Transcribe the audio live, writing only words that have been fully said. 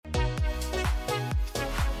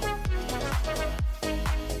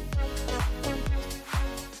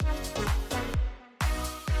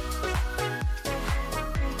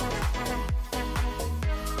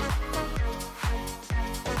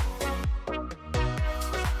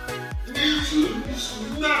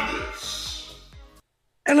Nuggets.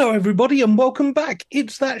 Hello, everybody, and welcome back.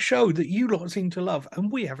 It's that show that you lot seem to love,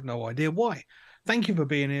 and we have no idea why. Thank you for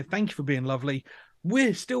being here. Thank you for being lovely.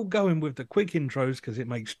 We're still going with the quick intros because it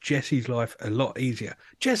makes Jesse's life a lot easier.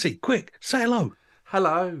 Jesse, quick, say hello.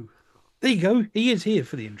 Hello. There you go. He is here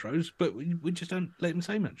for the intros, but we just don't let him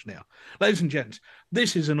say much now. Ladies and gents,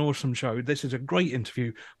 this is an awesome show. This is a great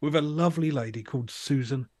interview with a lovely lady called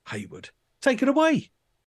Susan Hayward. Take it away.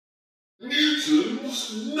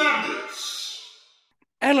 Newton's Nuggets.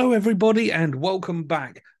 Hello, everybody, and welcome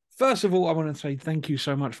back. First of all, I want to say thank you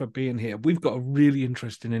so much for being here. We've got a really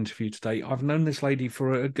interesting interview today. I've known this lady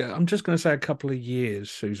for, I'm just going to say a couple of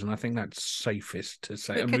years, Susan. I think that's safest to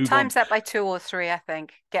say. We could times that by 2 or 3, I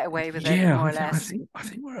think. Get away with it, more or less. I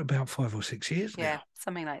think we're about 5 or 6 years now. Yeah,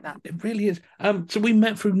 something like that. It really is. So we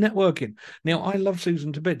met through networking. Now, I love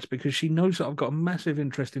Susan to bits because she knows that I've got a massive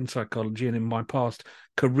interest in psychology, and in my past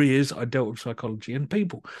careers, I dealt with psychology and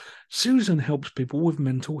people. Susan helps people with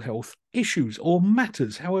mental health issues or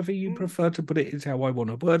matters, however you prefer to put it, is how I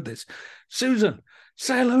want to word this. Susan,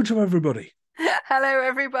 say hello to everybody. Hello,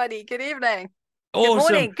 everybody. Good evening. Awesome. Good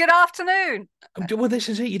morning. Good afternoon. Well, this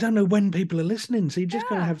is it. You don't know when people are listening, so you're just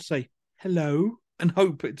going to have to say hello and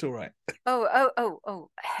hope it's all right. Oh.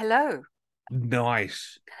 Hello.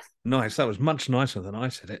 Nice. That was much nicer than I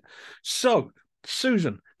said it. So,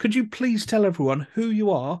 Susan, could you please tell everyone who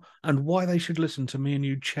you are and why they should listen to me and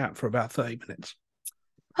you chat for about 30 minutes?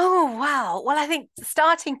 Oh, wow. Well, I think the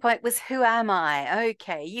starting point was, who am I?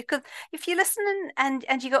 Okay. You could, if you listen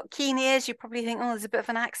and you got keen ears, you probably think, oh, there's a bit of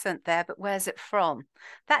an accent there, but where's it from?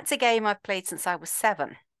 That's a game I've played since I was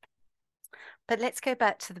 7. But let's go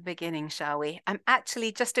back to the beginning, shall we? I'm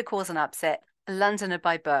actually, just to cause an upset, a Londoner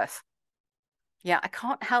by birth. Yeah, I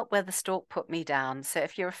can't help where the stalk put me down. So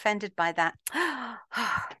if you're offended by that,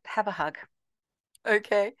 have a hug.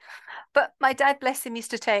 Okay. But my dad, bless him,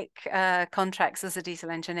 used to take contracts as a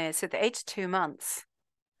diesel engineer. So at the age of 2 months,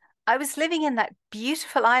 I was living in that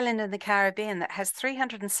beautiful island in the Caribbean that has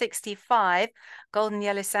 365 golden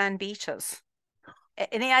yellow sand beaches.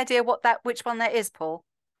 Any idea which one that is, Paul?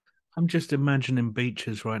 I'm just imagining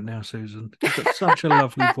beaches right now, Susan. You've got such a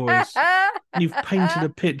lovely voice. You've painted a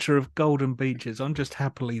picture of golden beaches. I'm just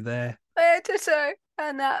happily there. Ditto.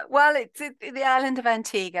 And well, it's the island of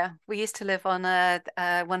Antigua. We used to live on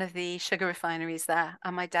one of the sugar refineries there,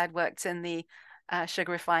 and my dad worked in the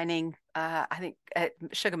sugar refining,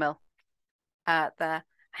 sugar mill there.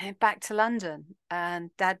 And back to London, and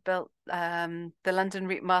Dad built the London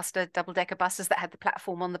Route Master double-decker buses that had the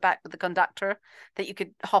platform on the back with the conductor that you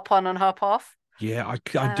could hop on and hop off. Yeah,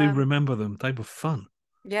 I do remember them. They were fun.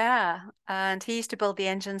 Yeah, and he used to build the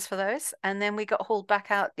engines for those. And then we got hauled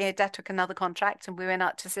back out. Yeah, Dad took another contract, and we went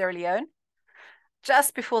out to Sierra Leone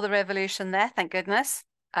just before the revolution there, thank goodness.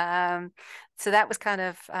 So that was kind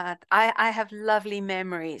of I have lovely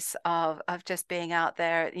memories of just being out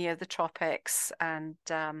there, the tropics, and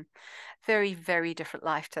very, very different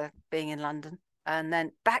life to being in London. And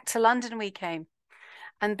then back to London we came.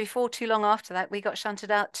 And before too long after that, we got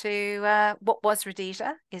shunted out to what was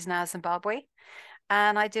Rhodesia, is now Zimbabwe.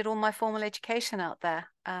 And I did all my formal education out there,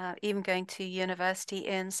 even going to university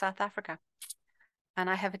in South Africa. And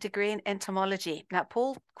I have a degree in entomology. Now,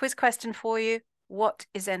 Paul, quiz question for you. What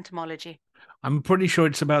is entomology? I'm pretty sure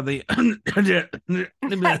it's about the... yeah,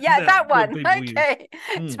 that one. Okay.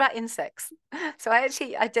 It's about insects. So I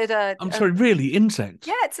did a... I'm sorry, really? Insects?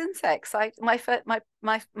 Yeah, it's insects. My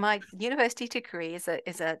university degree is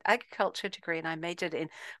an agriculture degree, and I majored in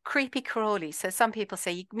creepy crawly. So some people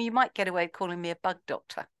say you might get away with calling me a bug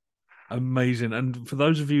doctor. Amazing. And for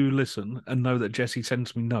those of you who listen and know that Jesse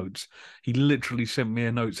sends me notes, he literally sent me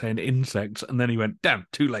a note saying insects, and then he went, damn,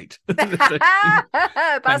 too late.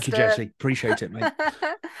 Thank you, Jesse. Appreciate it, mate.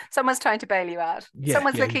 Someone's trying to bail you out. Yeah,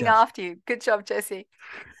 Someone's looking after you. Good job, Jesse.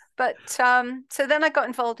 But so then I got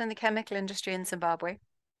involved in the chemical industry in Zimbabwe.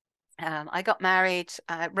 I got married,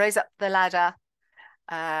 rose up the ladder.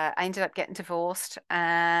 I ended up getting divorced,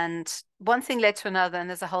 and one thing led to another, and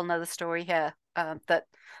there's a whole nother story here that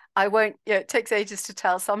I won't, it takes ages to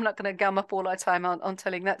tell, so I'm not going to gum up all our time on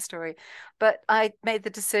telling that story. But I made the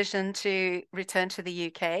decision to return to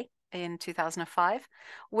the UK in 2005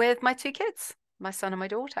 with my 2 kids, my son and my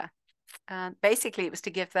daughter. Basically, it was to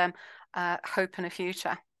give them hope and a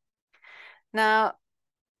future. Now,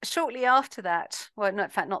 shortly after that, well, no, in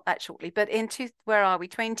fact, not that shortly, but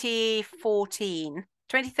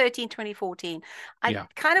 2013, 2014, I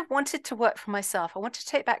kind of wanted to work for myself. I wanted to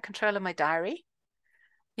take back control of my diary.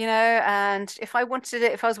 And if I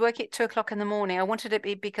was working at 2:00 in the morning, I wanted it to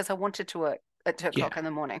be because I wanted to work. at 2 o'clock Yeah. in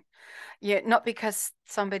the morning. Yeah, not because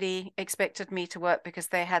somebody expected me to work because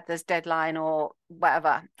they had this deadline or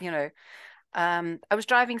whatever, you know. I was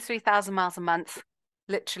driving 3,000 miles a month,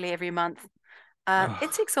 literally every month.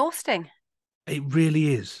 It's Oh, exhausting. it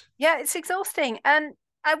really is. Yeah, it's exhausting. And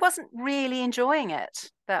I wasn't really enjoying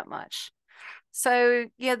it that much. So,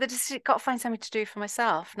 yeah, the decision got to find something to do for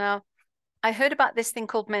myself. Now, I heard about this thing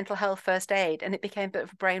called mental health first aid, and it became a bit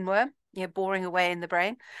of a brainworm, you know, boring away in the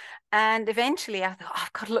brain. And eventually I thought, oh,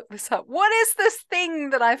 I've got to look this up. What is this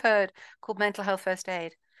thing that I've heard called mental health first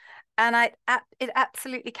aid? And it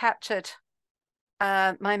absolutely captured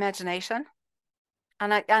my imagination.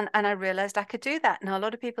 And I realized I could do that. Now, a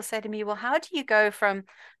lot of people say to me, well, how do you go from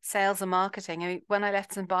sales and marketing? I mean, when I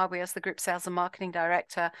left Zimbabwe, I was the group sales and marketing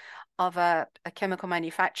director of a chemical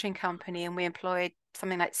manufacturing company, and we employed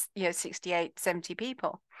something like 68, 70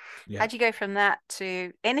 people. How Yeah. do you go from that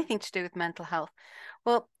to anything to do with mental health?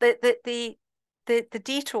 Well, the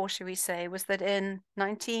detour, shall we say, was that in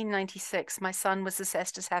 1996, my son was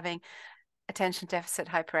assessed as having attention deficit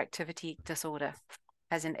hyperactivity disorder,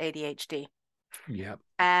 as in ADHD. Yeah.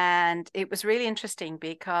 And it was really interesting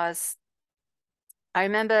because I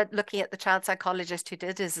remember looking at the child psychologist who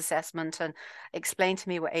did his assessment and explained to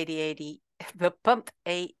me what ADHD, the bump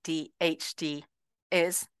ADHD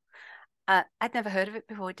is. I'd never heard of it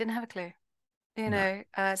before. I didn't have a clue. You No.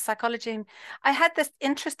 know, psychology. I had this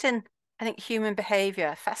interest in, I think, human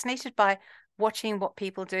behavior, fascinated by watching what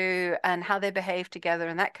people do and how they behave together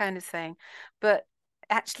and that kind of thing. But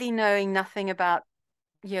actually knowing nothing about,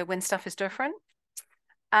 when stuff is different.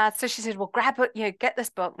 So she said, well, grab it, get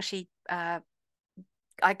this book. And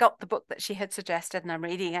I got the book that she had suggested and I'm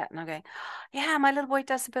reading it and I'm going, yeah, my little boy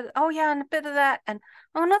does a bit, oh yeah, and a bit of that. And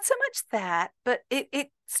oh, not so much that, but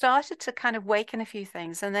it started to kind of waken a few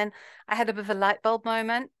things. And then I had a bit of a light bulb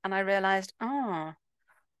moment and I realized, oh,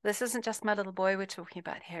 this isn't just my little boy we're talking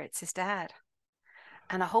about here, it's his dad.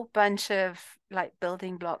 And a whole bunch of like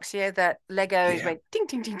building blocks, that Legos Yeah. went ding,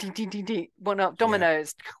 ding, ding, ding, ding, ding, ding, one up, Yeah.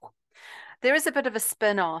 dominoes. There is a bit of a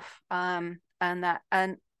spin-off, and I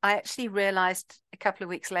actually realized a couple of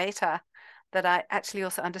weeks later that I actually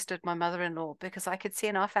also understood my mother-in-law because I could see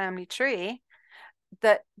in our family tree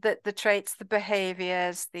that the traits, the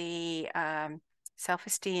behaviors, the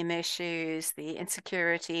self-esteem issues, the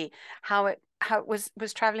insecurity, how it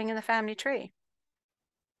was traveling in the family tree.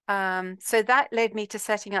 So that led me to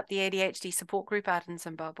setting up the ADHD support group out in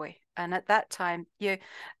Zimbabwe. And at that time,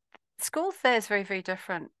 school there is very, very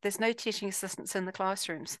different. There's no teaching assistants in the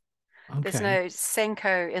classrooms. There's Okay. no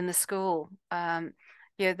Senko in the school.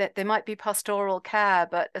 That there might be pastoral care,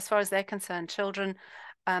 but as far as they're concerned, children,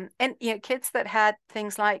 and kids that had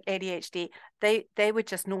things like ADHD, they were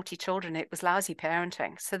just naughty children. It was lousy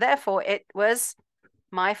parenting. So therefore, it was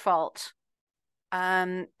my fault.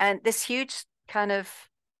 And this huge kind of,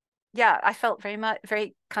 I felt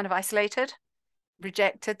very kind of isolated,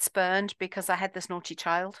 rejected, spurned because I had this naughty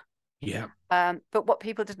child. Yeah. But what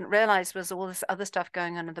people didn't realize was all this other stuff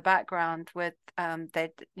going on in the background with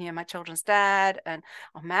my children's dad and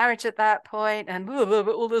our marriage at that point and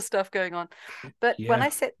all this stuff going on. But when Yeah.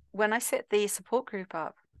 I set the support group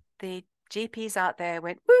up, the GPs out there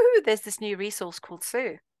went, woohoo, there's this new resource called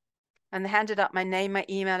Sue. And they handed up my name, my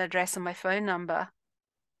email address, and my phone number,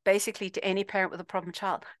 basically to any parent with a problem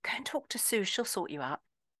child. Go and talk to Sue, she'll sort you out.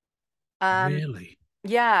 Um, Really.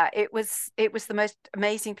 yeah, it was the most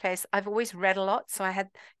amazing place. I've always read a lot, so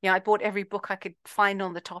I bought every book I could find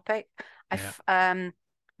on the topic. Yeah. I've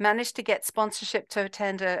managed to get sponsorship to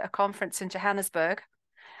attend a conference in Johannesburg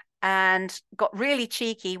and got really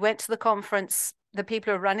cheeky, went to the conference, the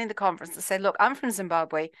people who are running the conference and said, look, I'm from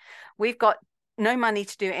Zimbabwe. We've got no money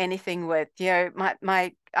to do anything with.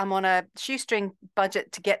 I'm on a shoestring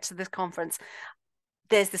budget to get to this conference.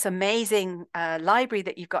 There's this amazing library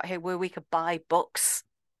that you've got here where we could buy books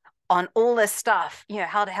on all this stuff,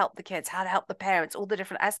 how to help the kids, how to help the parents, all the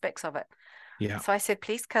different aspects of it. Yeah. So I said,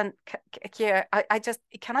 please, can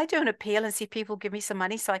I do an appeal and see if people give me some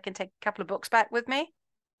money so I can take a couple of books back with me?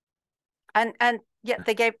 And yeah,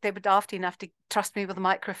 they were daft enough to trust me with a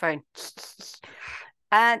microphone.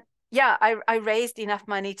 And yeah, I raised enough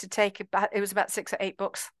money to take it was about 6 or 8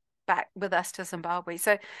 books back with us to Zimbabwe.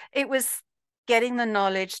 So it was getting the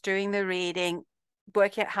knowledge, doing the reading,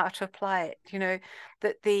 working out how to apply it.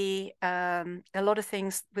 That a lot of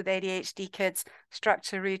things with ADHD kids,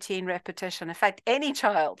 structure, routine, repetition. In fact, any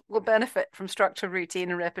child will benefit from structure, routine,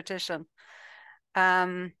 and repetition.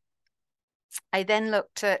 I then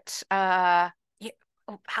looked at how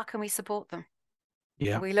can we support them?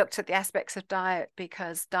 Yeah. We looked at the aspects of diet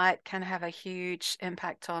because diet can have a huge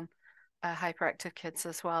impact on hyperactive kids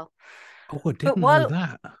as well. Oh, I But didn't know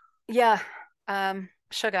that. yeah,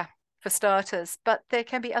 Sugar for starters, but there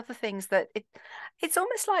can be other things that it's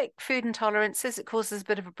almost like food intolerances. It causes a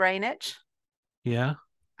bit of a brain itch. Yeah.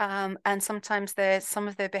 And sometimes there's some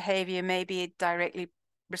of their behavior may be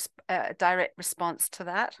a direct response to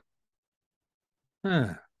that.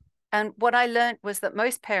 Huh. And what I learned was that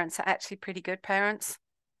most parents are actually pretty good parents.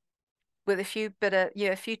 With a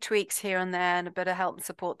few tweaks here and there and a bit of help and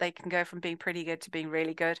support, they can go from being pretty good to being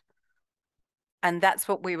really good. And that's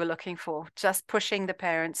what we were looking for, just pushing the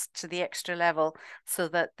parents to the extra level so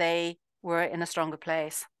that they were in a stronger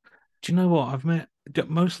place. Do you know what?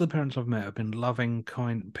 Most of the parents I've met have been loving,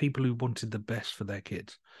 kind people who wanted the best for their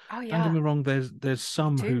kids. Oh Don't get yeah, me wrong, there's me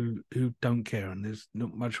some too. who don't care, and there's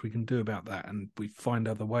not much we can do about that, and we find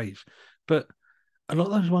other ways. But a lot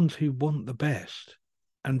of those ones who want the best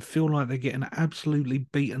and feel like they're getting absolutely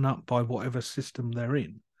beaten up by whatever system they're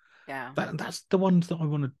in, Yeah, that's the ones that I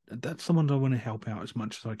want to. That's the ones I want to help out as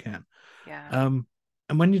much as I can. yeah. Um,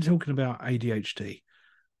 and when you're talking about ADHD,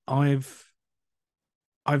 I've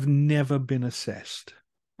I've never been assessed.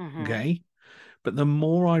 Mm-hmm. Okay. But the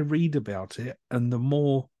more I read about it and the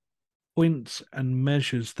more points and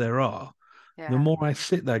measures there are, the Yeah. more I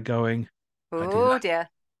sit there going, I do Oh that dear.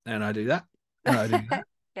 and I do that and I do that.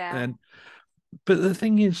 Yeah. And but the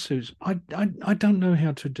thing is, Suze, I don't know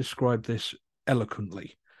how to describe this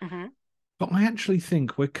eloquently, Mm-hmm. but I actually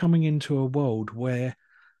think we're coming into a world where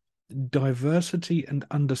diversity and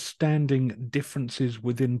understanding differences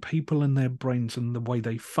within people and their brains and the way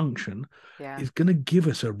they function Yeah. is going to give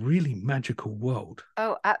us a really magical world.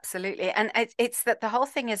 Oh, absolutely. And it's that the whole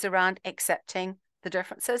thing is around accepting the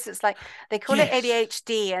differences. It's like they call it Yes.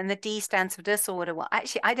 ADHD and the D stands for disorder. Well,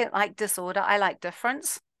 actually, I don't like disorder. I like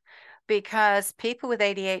difference because people with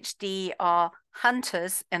ADHD are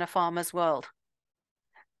hunters in a farmer's world.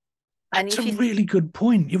 And That's a if you, really good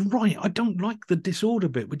point. You're right. I don't like the disorder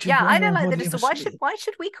bit, which is yeah, why I I don't like the hardly ever disorder. say it. Why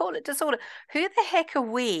should we call it disorder? Who the heck are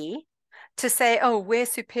we to say, oh, we're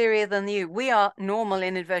superior than you? We are normal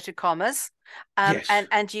in inverted commas, Yes.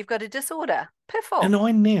 and you've got a disorder. And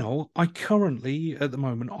Piffle. I currently, at the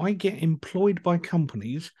moment, I get employed by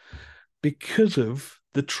companies because of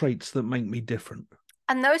the traits that make me different.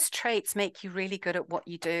 And those traits make you really good at what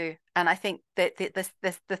you do. And I think that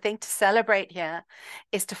the thing to celebrate here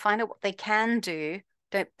is to find out what they can do.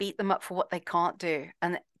 Don't beat them up for what they can't do.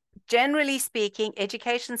 And generally speaking,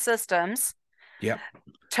 education systems Yep.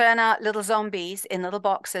 turn out little zombies in little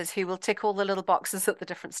boxes who will tick all the little boxes at the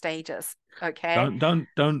different stages. Okay. Don't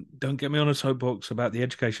get me on a soapbox about the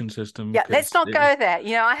education system Yeah, let's because not go there.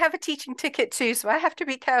 I have a teaching ticket too, so I have to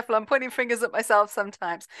be careful. I'm pointing fingers at myself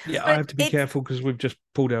sometimes. yeah, I But have to be it's careful because we've just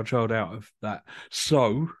pulled our child out of that.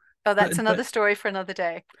 So, oh, that's but another story for another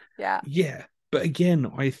day. Yeah. yeah, but again,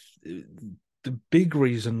 the big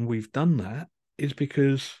reason we've done that is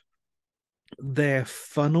because their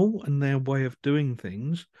funnel and their way of doing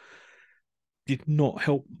things did not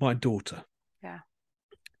help my daughter. Yeah.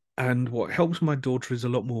 And what helps my daughter is a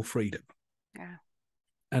lot more freedom Yeah.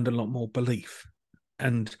 and a lot more belief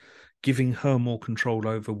and giving her more control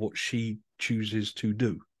over what she chooses to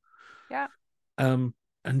do. Yeah. Um,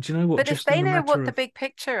 and do you know what? But if Just in they the know matter what the of big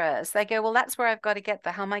picture is, they go, well, that's where I've got to get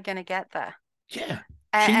there. How am I going to get there? yeah,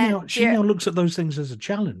 And she now looks at those things as a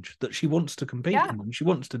challenge that she wants to compete yeah, in and she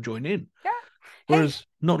wants to join in. yeah. Hey, Whereas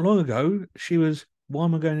not long ago, she was, why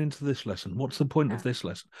am I going into this lesson? What's the point of yeah, this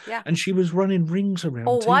lesson? yeah. And she was running rings around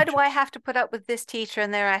Or why do I teachers. have to put up with this teacher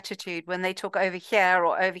and their attitude when they talk over here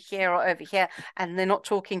or over here or over here and they're not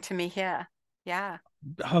talking to me here? Yeah.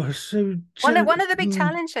 Oh, so, One of, so, one of the big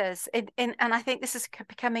challenges and I think this is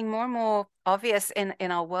becoming more and more obvious in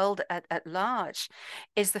our world at large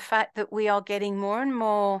is the fact that we are getting more and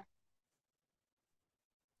more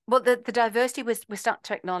well the diversity we're starting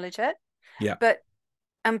to acknowledge it, yeah, but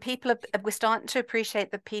and we're starting to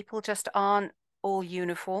appreciate that people just aren't all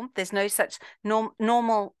uniform. There's no such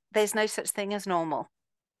normal, there's no such thing as normal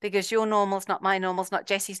because your normal's not my normal's not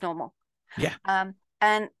Jesse's normal. yeah,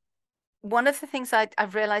 And one of the things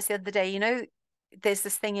I've realized the other day, there's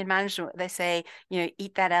this thing in management where they say,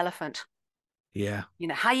 eat that elephant. yeah.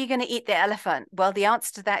 How are you going to eat the elephant? Well, the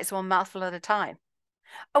answer to that is one mouthful at a time.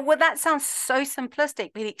 Oh, well, that sounds so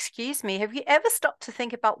simplistic, but excuse me, have you ever stopped to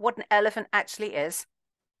think about what an elephant actually is?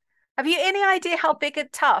 Have you any idea how big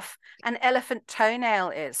and tough an elephant toenail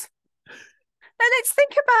is? Now let's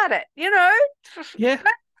think about it. Yeah,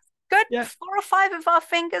 Good yeah. 4 or 5 of our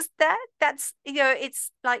fingers there. That's it's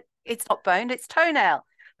like it's not bone, it's toenail.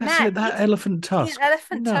 That's Man, it. That elephant eat an tusk.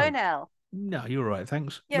 elephant No, toenail. no, you're right.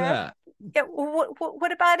 Thanks. Yeah. Yeah.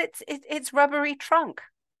 What about its rubbery trunk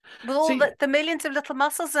with all See, the millions of little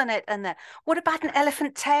muscles in it and there? What about an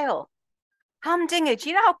elephant tail? Humdinger. Do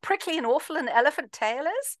you know how prickly and awful an elephant tail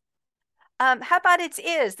is? How about its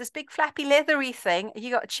ears? This big flappy leathery thing.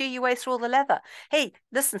 You got to chew your way through all the leather. Hey,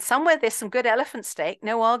 listen, somewhere there's some good elephant steak,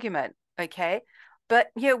 no argument. Okay. But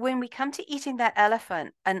when we come to eating that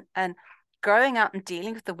elephant and growing up and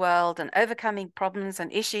dealing with the world and overcoming problems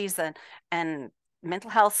and issues and mental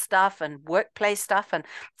health stuff and workplace stuff and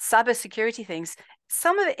cybersecurity things,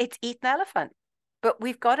 some of it's eating elephant. But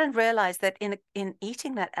we've got to realize that in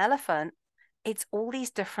eating that elephant, it's all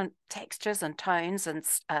these different textures and tones, and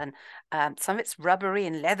some of it's rubbery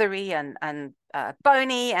and leathery and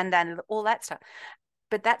bony, and then all that stuff.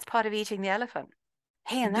 But that's part of eating the elephant.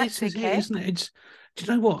 Hey, and that's This is okay. it, isn't it? Do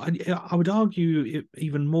you know what? I would argue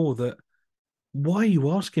even more that why are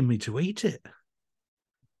you asking me to eat it?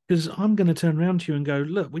 Because I'm going to turn around to you and go,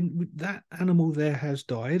 look, that animal there has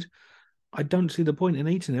died. I don't see the point in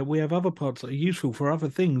eating it. We have other parts that are useful for other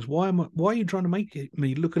things. Why are you trying to make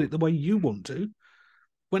me look at it the way you want to?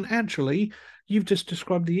 When actually you've just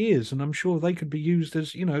described the ears, and I'm sure they could be used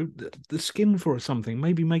as, the skin for something,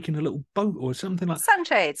 maybe making a little boat or something like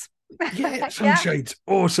Sunshades. Yeah, sunshades.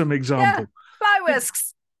 Awesome example. Fly But,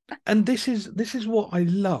 whisks. and this is what I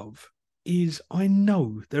love is I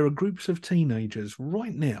know there are groups of teenagers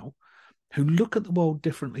right now who look at the world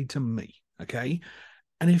differently to me. Okay.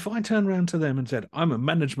 And if I turn around to them and said, I'm a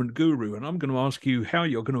management guru and I'm going to ask you how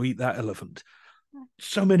you're going to eat that elephant,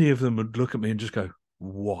 so many of them would look at me and just go,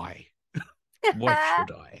 why? Why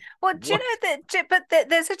should I? Well, do you know that? But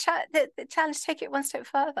there's a the challenge. Take it one step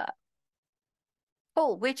further.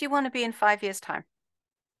 Paul, where do you want to be in 5 years' time?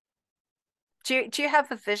 Do you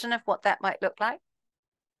have a vision of what that might look like?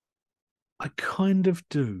 I kind of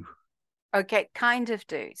do. Okay, kind of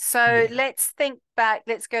do. So Yeah. let's think back.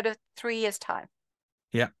 Let's go to 3 years' time.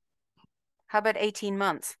 Yeah. How about 18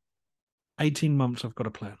 months? 18 months, I've got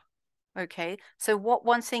a plan. Okay. So what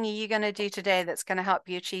one thing are you going to do today that's going to help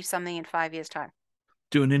you achieve something in 5 years' time?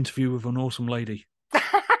 Do an interview with an awesome lady.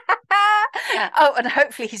 Oh, and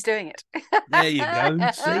hopefully he's doing it. There you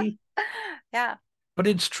go. See? Yeah. But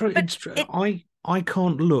it's true. But It's true. I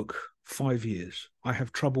can't look 5 years. I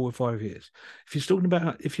have trouble with 5 years. If you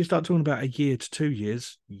start talking about a year to 2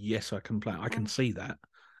 years, yes, I can plan. I can see that,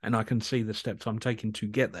 and I can see the steps I'm taking to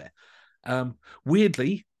get there.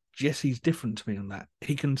 Weirdly, Jesse's different to me on that.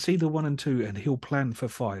 He can see the 1 and 2, and he'll plan for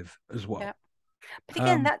 5 as well. Yeah. But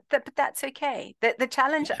again, but that's okay. The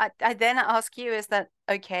challenge I then ask you is that,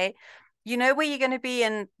 okay, you know where you're going to be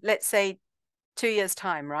in, let's say, 2 years'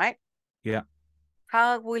 time, right? Yeah.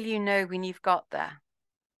 How will you know when you've got there?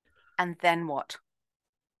 And then what?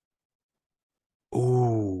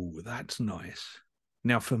 Oh, that's nice.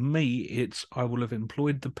 Now, for me, it's I will have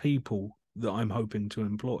employed the people that I'm hoping to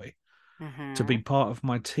employ to be part of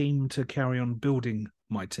my team, to carry on building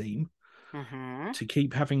my team, to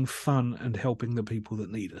keep having fun and helping the people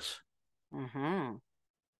that need us.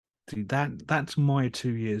 See, that's my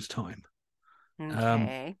 2 years' time.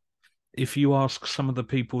 Okay. If you ask some of the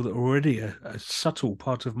people that are already a subtle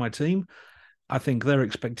part of my team, I think they're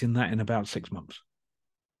expecting that in about 6 months.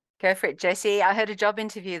 Go for it, Jesse. I heard a job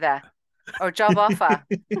interview there, or job offer.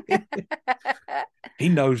 He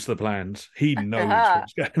knows the plans. He knows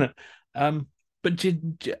what's going on.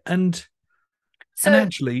 And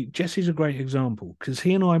actually, Jesse's a great example because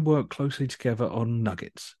he and I work closely together on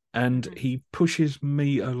nuggets, and he pushes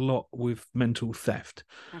me a lot with mental theft.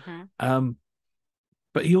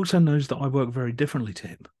 But he also knows that I work very differently to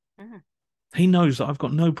him. He knows that I've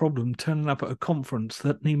got no problem turning up at a conference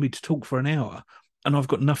that need me to talk for an hour, and I've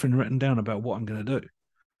got nothing written down about what I'm going to do.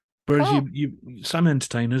 Whereas some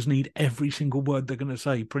entertainers need every single word they're going to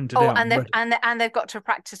say printed out. And they've got to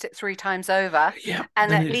practice it 3 times over. Yeah,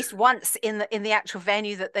 and at least once in the actual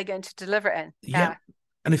venue that they're going to deliver it in. Yeah.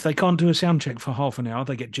 And if they can't do a sound check for half an hour,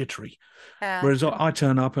 they get jittery. Yeah. Whereas I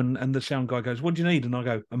turn up and the sound guy goes, "What do you need?" And I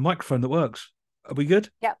go, "A microphone that works. Are we good?"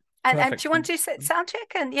 Yeah. And do you want to sound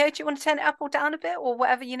check? And do you want to turn it up or down a bit or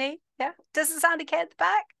whatever you need? Yeah. Does it sound okay at the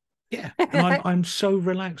back? Yeah. And I'm so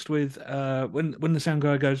relaxed with when the sound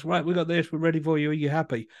guy goes, "Right, we got this, we're ready for you. Are you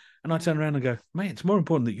happy?" And I turn around and go, "Mate, it's more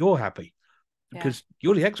important that you're happy because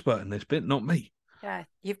you're the expert in this bit, not me." Yeah.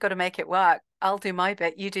 You've got to make it work. I'll do my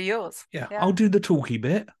bit. You do yours. Yeah. I'll do the talky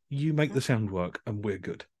bit. You make the sound work and we're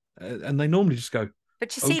good. And they normally just go,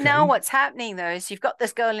 but you see, now what's happening though is you've got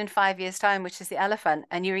this goal in 5 years' time, which is the elephant,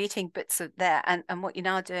 and you're eating bits of there. And what you're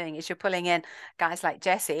now doing is you're pulling in guys like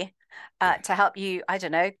Jesse to help you, I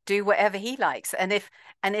don't know, do whatever he likes. And if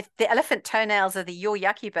the elephant toenails are your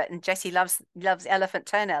yucky bit, and Jesse loves elephant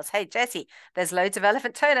toenails, hey Jesse, there's loads of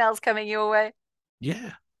elephant toenails coming your way.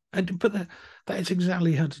 Yeah. But that is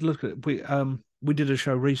exactly how to look at it. we did a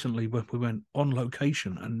show recently where we went on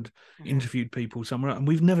location and Mhm. interviewed people somewhere, and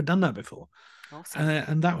we've never done that before. Awesome.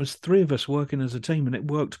 And that was three of us working as a team, and it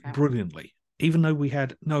worked Yeah. brilliantly. Even though we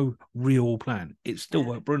had no real plan, it still Yeah.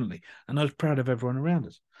 worked brilliantly. And I was proud of everyone around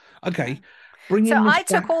us. Okay, Yeah. bringing So this I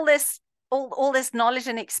took back. all this knowledge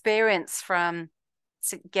and experience from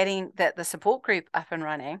getting the support group up and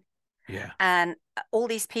running, Yeah, and all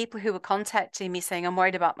these people who were contacting me saying, I'm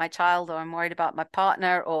worried about my child, or I'm worried about my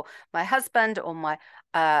partner, or my husband, or my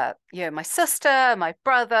my sister, my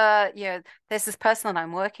brother, there's this person that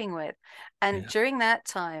I'm working with. And yeah. during that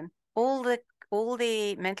time, all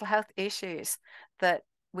the mental health issues that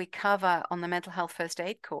we cover on the mental health first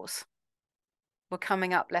aid course were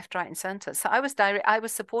coming up left, right, and center. So I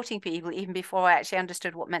was supporting people even before I actually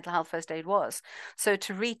understood what mental health first aid was. So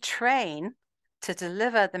to retrain to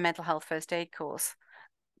deliver the mental health first aid course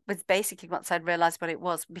was basically, once I'd realized what it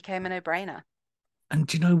was, became a no-brainer. And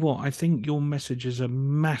do you know what? I think your message is a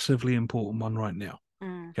massively important one right now.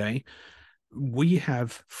 Mm, Okay. We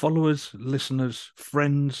have followers, listeners,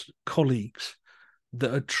 friends, colleagues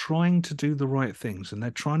that are trying to do the right things, and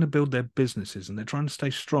they're trying to build their businesses, and they're trying to stay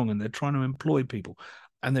strong, and they're trying to employ people,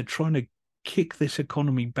 and they're trying to kick this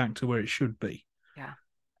economy back to where it should be. yeah.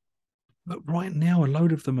 But right now, a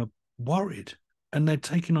load of them are worried, and they're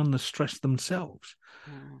taking on the stress themselves.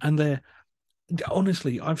 Mm, And they're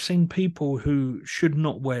honestly, I've seen people who should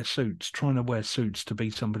not wear suits trying to wear suits to be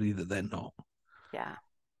somebody that they're not. yeah.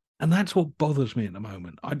 And that's what bothers me at the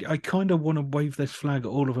moment. I kind of want to wave this flag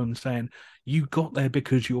at all of them saying, you got there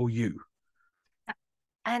because you're you.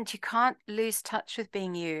 And you can't lose touch with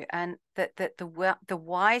being you. And the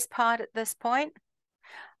wise part at this point,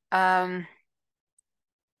 um,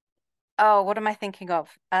 oh, what am I thinking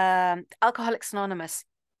of? Alcoholics Anonymous.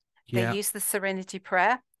 They Yeah, use the serenity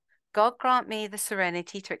prayer. God grant me the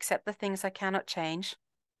serenity to accept the things I cannot change,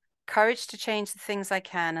 courage to change the things I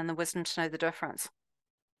can, and the wisdom to know the difference.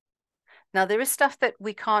 Now, there is stuff that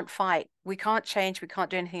we can't fight, we can't change, we can't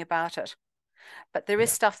do anything about it. But there is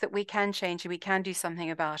yeah, stuff that we can change and we can do something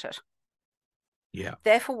about it. yeah,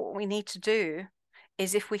 Therefore, what we need to do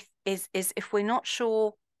is if we're not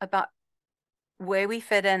sure about where we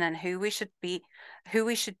fit in and who we should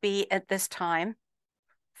be at this time,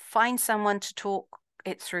 find someone to talk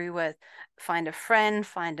it through with. Find a friend,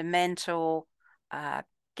 find a mentor,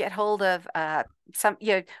 get hold of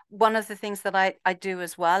one of the things that I do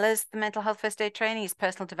as well as the mental health first aid training is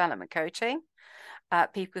personal development coaching.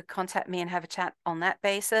 People could contact me and have a chat on that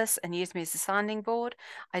basis and use me as a sounding board.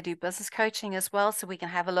 I do business coaching as well, so we can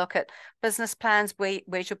have a look at business plans.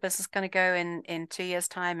 Where's your business going to go in 2 years'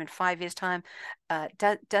 time, in 5 years' time?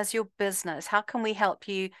 Does your business, how can we help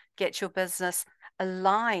you get your business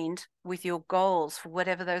aligned with your goals for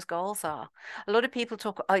whatever those goals are? A lot of people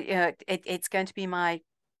talk, it's going to be my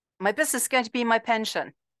business is going to be my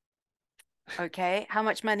pension. Okay, how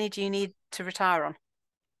much money do you need to retire on?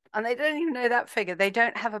 And they don't even know that figure. They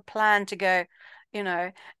don't have a plan to go,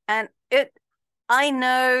 and I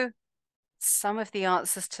know some of the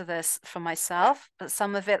answers to this for myself, but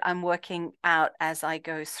some of it I'm working out as I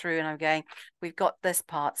go through and I'm going, we've got this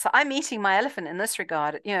part. So I'm eating my elephant in this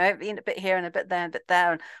regard, being a bit here and a bit there and a bit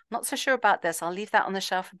there. And I'm not so sure about this. I'll leave that on the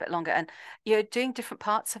shelf a bit longer. And you're doing different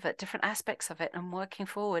parts of it, different aspects of it, and working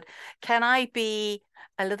forward. Can I be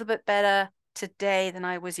a little bit better today than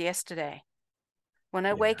I was yesterday? When I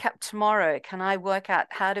yeah, wake up tomorrow, can I work out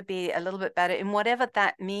how to be a little bit better in whatever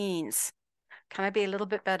that means? Can I be a little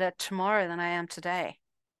bit better tomorrow than I am today?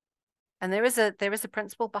 And there is a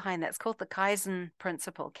principle behind that. It's called the Kaizen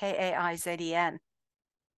principle, Kaizen.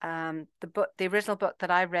 The original book that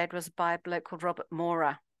I read was by a bloke called Robert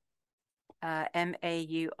Maurer,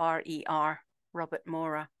 Maurer, Robert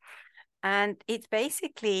Maurer. And it's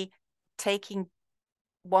basically taking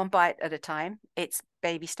one bite at a time. It's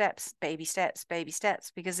baby steps, baby steps, baby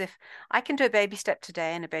steps. Because if I can do a baby step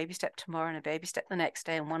today and a baby step tomorrow and a baby step the next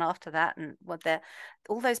day and one after that, and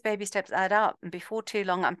all those baby steps add up. And before too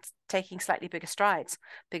long, I'm taking slightly bigger strides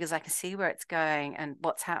because I can see where it's going and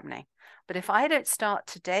what's happening. But if I don't start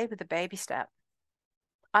today with a baby step,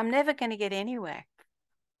 I'm never going to get anywhere.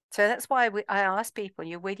 So that's why I ask people,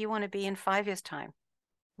 where do you want to be in 5 years' time?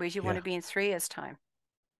 Where do you want yeah. to be in 3 years' time?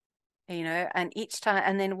 And each time,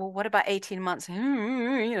 and then, well, what about 18 months?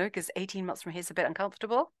 Because 18 months from here is a bit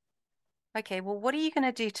uncomfortable. Okay, well, what are you going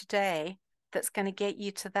to do today that's going to get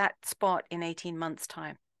you to that spot in 18 months'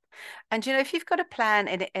 time? And, if you've got a plan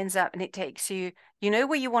and it ends up and it takes you,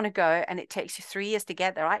 where you want to go and it takes you 3 years to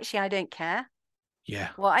get there, actually, I don't care. Yeah.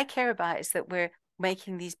 What I care about is that we're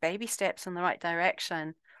making these baby steps in the right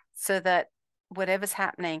direction so that whatever's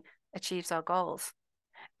happening achieves our goals.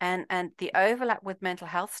 And the overlap with mental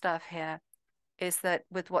health stuff here is that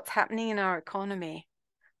with what's happening in our economy,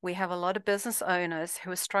 we have a lot of business owners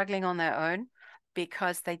who are struggling on their own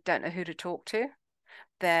because they don't know who to talk to.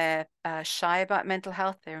 They're shy about mental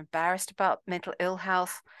health. They're embarrassed about mental ill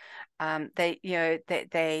health.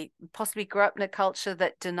 They possibly grew up in a culture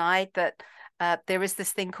that denied that there is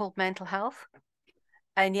this thing called mental health.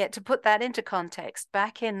 And yet, to put that into context,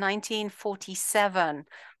 back in 1947,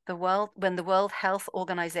 when the World Health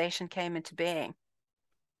Organization came into being,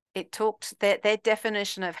 it talked their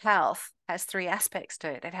definition of health has three aspects to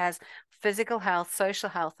it. It has physical health, social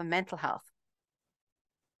health, and mental health.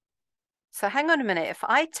 So hang on a minute. If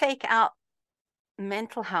I take out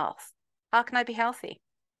mental health, how can I be healthy?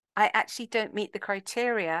 I actually don't meet the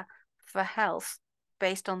criteria for health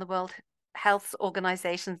based on the World Health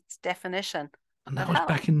Organization's definition. And that was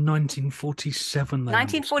back in 1947.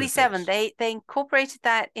 1947. They incorporated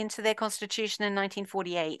that into their constitution in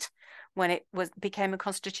 1948 when it became a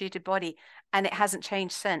constituted body, and it hasn't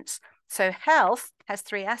changed since. So health has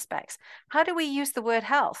three aspects. How do we use the word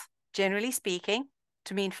health? Generally speaking,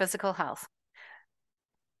 to mean physical health.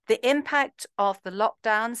 The impact of the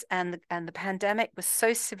lockdowns and the pandemic was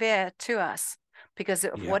so severe to us because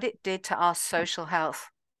of what it did to our social health.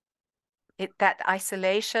 That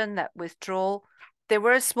isolation, that withdrawal.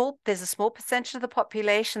 There's a small percentage of the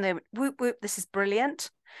population. They whoop whoop, this is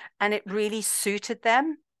brilliant, and it really suited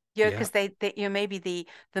them. Because they maybe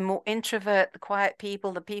the more introvert, the quiet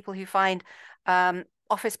people, the people who find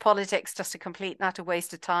office politics just a complete and utter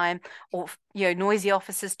waste of time, or noisy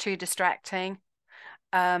offices too distracting.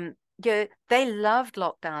 They loved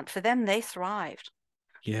lockdown. For them, they thrived.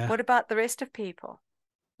 Yeah. What about the rest of people?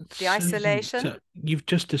 The isolation. So you've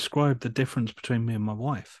just described the difference between me and my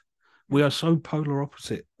wife. We are so polar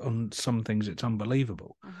opposite on some things, it's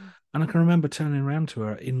unbelievable. And I can remember turning around to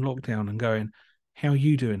her in lockdown and going, how are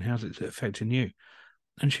you doing? How's it affecting you?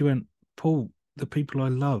 And she went, Paul, the people I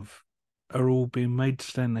love are all being made to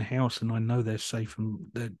stay in the house, and I know they're safe and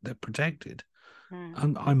they're protected.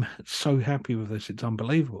 I'm so happy with this. It's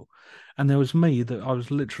unbelievable. And there was me that I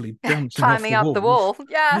was literally bouncing climbing off up the wall.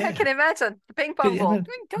 Yeah, I can imagine. The ping pong ball.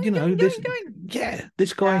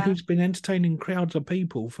 This guy who's been entertaining crowds of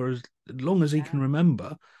people for as long as he can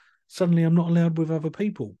remember, suddenly I'm not allowed with other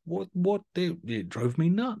people. It drove me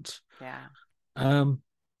nuts. Yeah.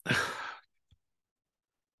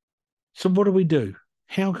 So what do we do?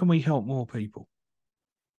 How can we help more people?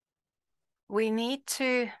 We need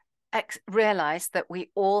to realize that we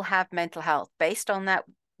all have mental health. Based on that,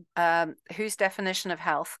 whose definition of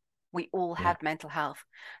health, we all have mental health.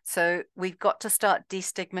 So we've got to start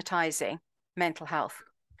destigmatizing mental health.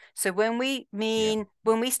 So when we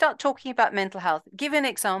start talking about mental health, give an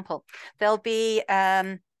example. There'll be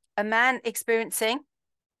a man experiencing,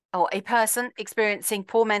 or a person experiencing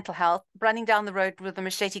poor mental health, running down the road with a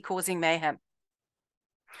machete causing mayhem.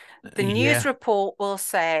 The news report will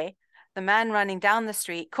say the man running down the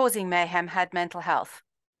street causing mayhem had mental health.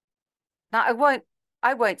 Now, I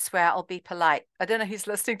won't swear, I'll be polite. I don't know who's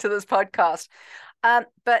listening to this podcast.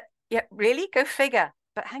 But yeah, really, go figure.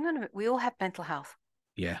 But hang on a minute, we all have mental health.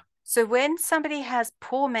 Yeah. So when somebody has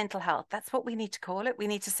poor mental health, that's what we need to call it. We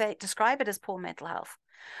need to describe it as poor mental health.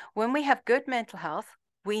 When we have good mental health,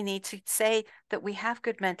 we need to say that we have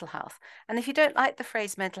good mental health. And if you don't like the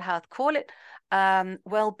phrase mental health, call it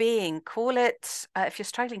well-being. Call it, if you're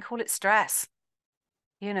struggling, call it stress.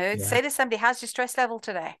 Say to somebody, how's your stress level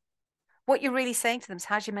today? What you're really saying to them is,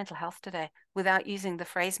 how's your mental health today? Without using the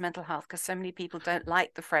phrase mental health, because so many people don't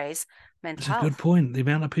like the phrase mental health. That's a good point. The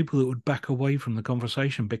amount of people that would back away from the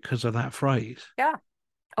conversation because of that phrase. Yeah.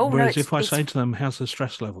 Whereas if I say to them, how's the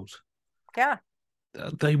stress levels? Yeah.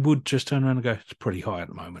 They would just turn around and go, it's pretty high at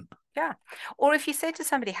the moment. Yeah. Or if you say to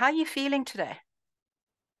somebody, how are you feeling today?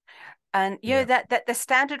 And that the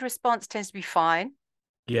standard response tends to be fine.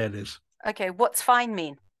 Yeah, it is. Okay, what's fine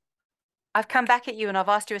mean? I've come back at you and I've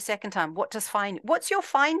asked you a second time, what's your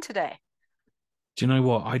fine today? Do you know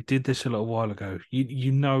what? I did this a little while ago.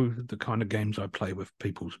 You know the kind of games I play with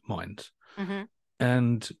people's minds.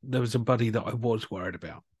 And there was a buddy that I was worried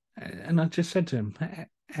about. And I just said to him,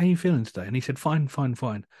 how are you feeling today? And he said, fine, fine,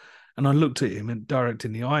 fine. And I looked at him direct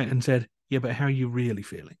in the eye and said, yeah, but how are you really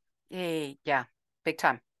feeling? Yeah, big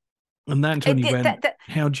time. And that's when he went,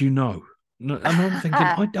 how do you know? And I'm thinking,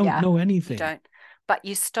 I don't know anything. You don't. But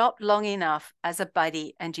you stop long enough as a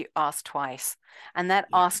buddy and you ask twice. And that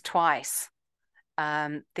ask twice,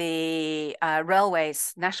 the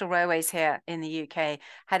National Railways here in the UK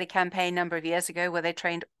had a campaign a number of years ago where they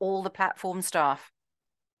trained all the platform staff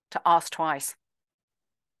to ask twice.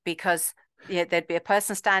 Because there'd be a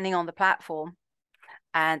person standing on the platform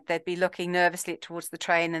and they'd be looking nervously towards the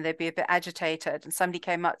train, and they'd be a bit agitated. And somebody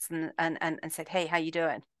came up and said, "Hey, how you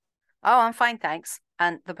doing?" "Oh, I'm fine, thanks."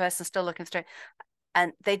 And the person's still looking straight,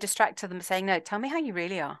 and they distracted them saying, "No, tell me how you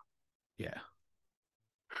really are. Yeah.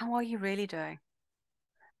 How are you really doing?"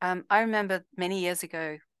 I remember many years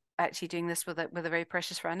ago actually doing this with a very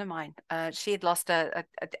precious friend of mine. She had lost a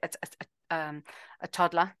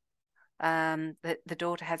toddler. The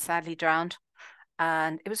daughter had sadly drowned,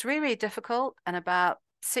 and it was really, really difficult. And about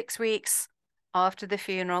 6 weeks after the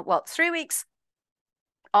funeral, well, 3 weeks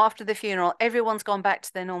after the funeral, everyone's gone back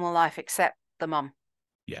to their normal life except the mum.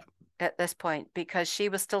 Yeah. At this point, because she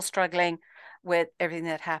was still struggling with everything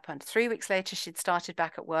that happened. 3 weeks later, she'd started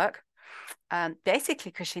back at work,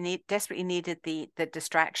 basically because she desperately needed the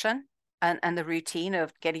distraction and the routine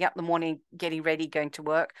of getting up in the morning, getting ready, going to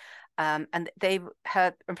work. And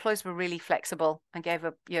her employers were really flexible and gave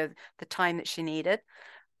her, the time that she needed.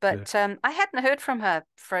 But I hadn't heard from her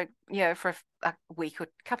for a week or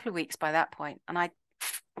a couple of weeks by that point, and I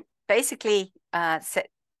basically said,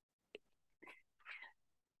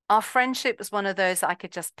 our friendship was one of those I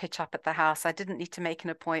could just pitch up at the house. I didn't need to make an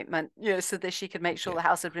appointment, so that she could make sure the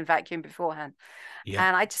house had been vacuumed beforehand. Yeah.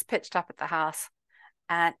 And I just pitched up at the house,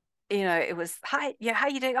 and it was, "Hi, yeah, how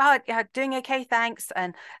you doing?" "Oh, yeah, doing okay, thanks."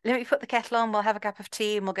 "And let me put the kettle on. We'll have a cup of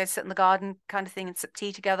tea and we'll go sit in the garden," kind of thing, and sip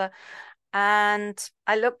tea together. And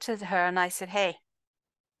I looked at her and I said, "Hey,"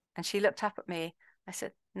 and she looked up at me. I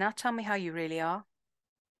said, "Now tell me how you really are."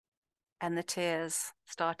 And the tears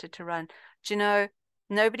started to run. Do you know?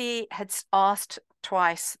 Nobody had asked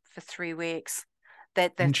twice for 3 weeks.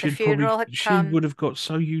 That the funeral had come. She would have got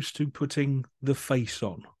so used to putting the face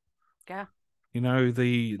on. Yeah.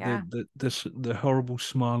 The horrible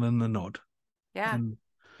smile and the nod. Yeah.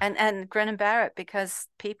 And grin and bear it, because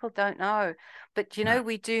people don't know. But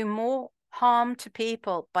we do more harm to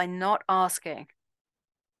people by not asking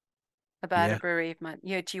about a bereavement.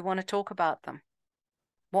 Do you want to talk about them?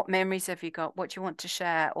 What memories have you got? What do you want to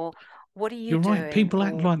share? Or what are you doing? You're right. People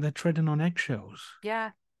act like they're treading on eggshells.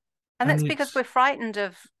 Yeah. And that's because we're frightened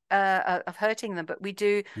of hurting them, but we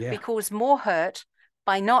cause more hurt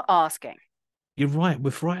by not asking. You're right.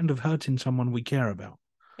 We're frightened of hurting someone we care about.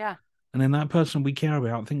 Yeah. And then that person we care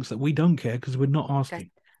about thinks that we don't care because we're not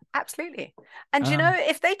asking. Absolutely. And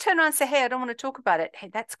if they turn around and say, "Hey, I don't want to talk about it," hey,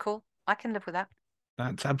 that's cool. I can live with that.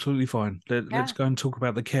 That's absolutely fine. Let's go and talk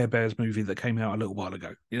about the Care Bears movie that came out a little while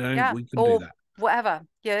ago. We can do that. Whatever.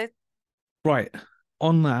 Yeah. Right.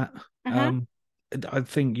 On that, I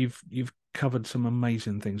think you've covered some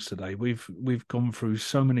amazing things today. We've gone through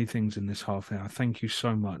so many things in this half hour. Thank you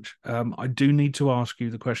so much. I do need to ask you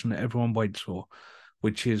the question that everyone waits for,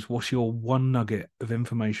 which is, what's your one nugget of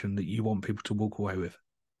information that you want people to walk away with?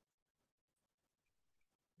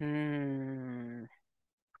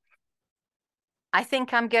 I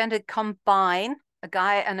think I'm going to combine a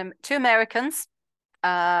guy and two Americans,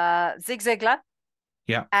 Zig Ziglar,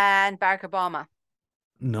 and Barack Obama.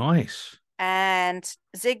 Nice. And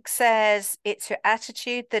Zig says it's your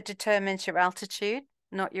attitude that determines your altitude,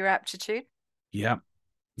 not your aptitude. Yeah.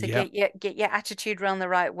 So get your attitude run the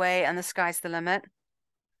right way, and the sky's the limit.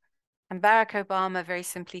 And Barack Obama very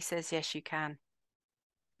simply says, yes, you can.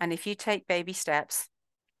 And if you take baby steps,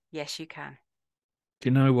 yes, you can. Do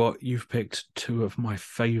you know what? You've picked two of my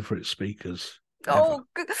favorite speakers. Oh,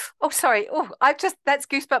 sorry. Oh, that's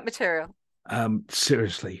goosebump material.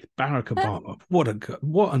 Seriously, Barack Obama, what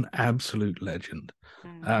an absolute legend.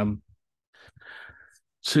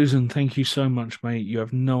 Susan, thank you so much, mate. You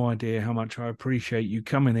have no idea how much I appreciate you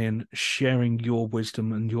coming in, sharing your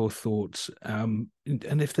wisdom and your thoughts. And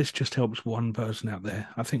if this just helps one person out there,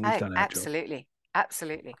 I think we've done our job.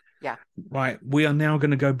 Absolutely. Yeah. Right. We are now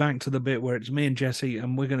going to go back to the bit where it's me and Jesse,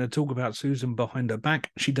 and we're going to talk about Susan behind her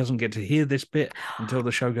back. She doesn't get to hear this bit until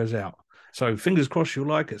the show goes out. So fingers crossed you'll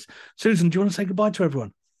like us. Susan, do you want to say goodbye to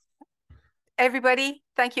everyone? Everybody,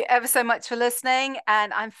 thank you ever so much for listening.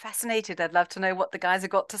 And I'm fascinated. I'd love to know what the guys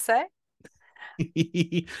have got to say.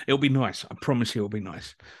 It'll be nice. I promise you it'll be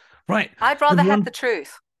nice. Right. I'd rather have the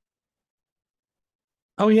truth.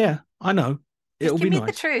 Oh, yeah, I know. It'll be nice. Give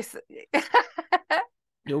me the truth.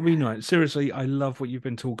 It'll be nice. Seriously, I love what you've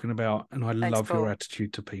been talking about, and I love your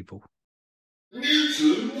attitude to people.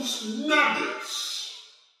 Newton's Nuggets.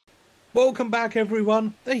 Welcome back,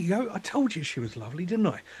 everyone. There you go. I told you she was lovely, didn't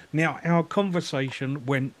I? Now, our conversation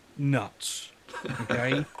went nuts,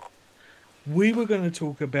 okay? We were going to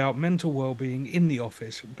talk about mental well-being in the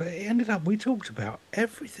office, but it ended up we talked about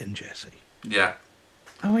everything, Jesse. Yeah.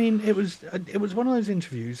 I mean, it was one of those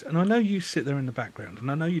interviews, and I know you sit there in the background,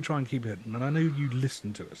 and I know you try and keep it hidden, and I know you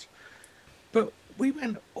listen to us. But we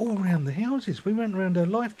went all around the houses. We went around her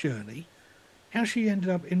life journey, how she ended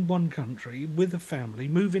up in one country with a family,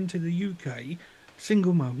 moving to the UK,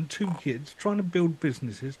 single mum, 2 kids, trying to build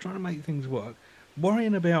businesses, trying to make things work,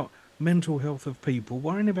 worrying about mental health of people,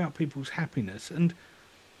 worrying about people's happiness, and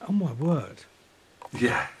oh my word,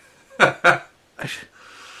 Yeah.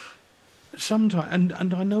 sometimes,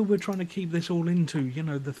 and I know we're trying to keep this all into,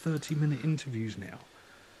 the 30-minute interviews now,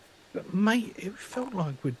 but mate, it felt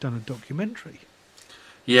like we'd done a documentary.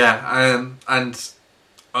 Yeah, and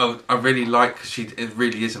I really like, because it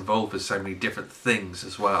really is involved with so many different things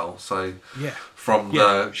as well. So Yeah, from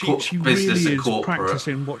yeah, the she business really and is corporate,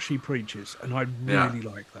 practicing what she preaches, and I really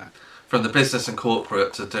like that. from the business and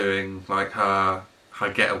corporate to doing like her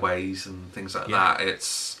getaways and things like that.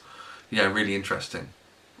 It's really interesting,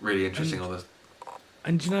 all this.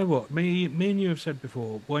 And you know what? Me and you have said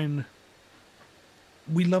before, when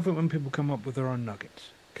we love it when people come up with their own nuggets.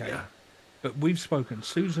 Okay. Yeah. But we've spoken.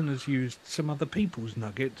 Susan has used some other people's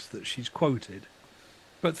nuggets that she's quoted.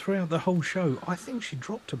 But throughout the whole show, I think she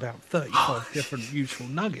dropped about 35 different useful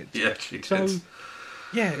nuggets. Yeah, she did. So,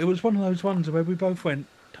 yeah, it was one of those ones where we both went,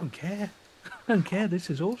 don't care. Don't care. This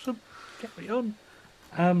is awesome. Carry on.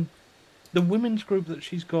 The women's group that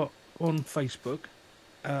she's got on Facebook,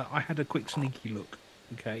 I had a quick sneaky look.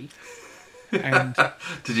 Okay. And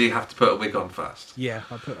did you have to put a wig on first? yeah,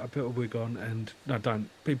 I put a wig on, and no, don't.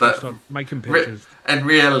 People start making pictures. In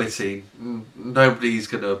reality, nobody's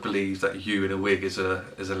going to believe that you in a wig is a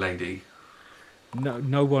lady.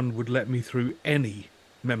 No one would let me through any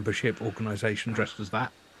membership organisation dressed as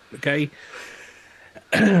that. Okay,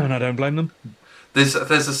 and I don't blame them. There's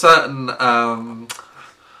a certain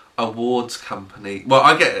awards company. Well,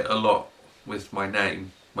 I get it a lot with my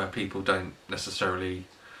name, where people don't necessarily.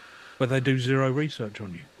 But they do zero research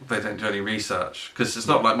on you. They don't do any research, because it's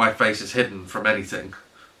not like my face is hidden from anything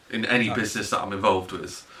in any business that I'm involved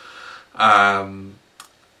with.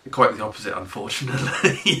 Quite the opposite,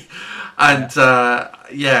 unfortunately. And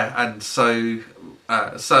and so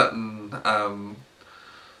certain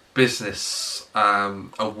business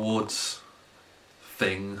awards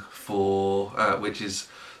thing for which is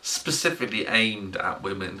specifically aimed at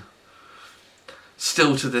women.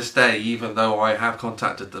 Still to this day, even though I have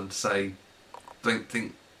contacted them to say, don't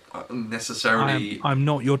think necessarily... I'm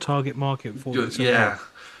not your target market for this. Yeah,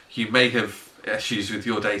 you may have issues with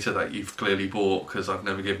your data that you've clearly bought, because I've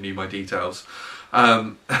never given you my details.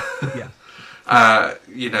 But they're...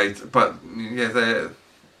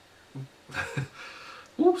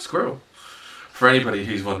 Ooh, squirrel. For anybody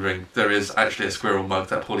who's wondering, there is actually a squirrel mug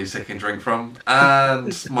that Paulie's taking drink from, and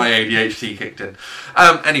my ADHD kicked in.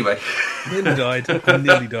 Anyway. I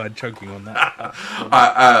nearly died choking on that.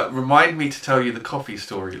 Remind me to tell you the coffee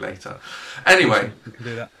story later. Anyway. We can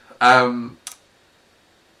do that. And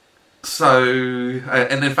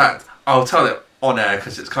in fact, I'll tell it on air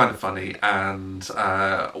because it's kind of funny, and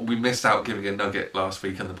we missed out giving a nugget last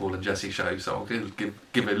week on the Paul and Jessie show, so I'll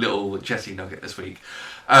give a little Jessie nugget this week.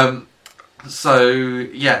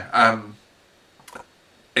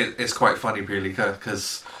 It's quite funny, really,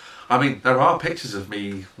 because I mean, there are pictures of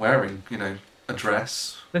me wearing, a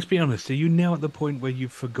dress. Let's be honest. Are you now at the point where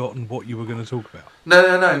you've forgotten what you were going to talk about?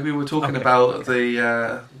 No. We were talking about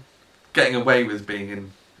the getting away with being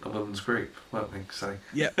in a women's group, weren't we? So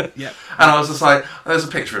yeah. And I was just like, there's a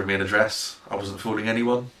picture of me in a dress. I wasn't fooling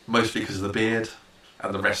anyone, mostly because of the beard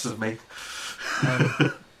and the rest of me.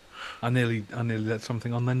 I nearly let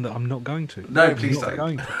something on then that I'm not going to. No, please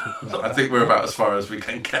don't. I think we're about as far as we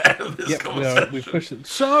can get in this conversation. We've pushed it.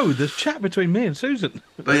 So, there's chat between me and Susan.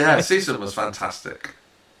 But yeah, Susan was fantastic.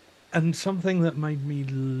 And something that made me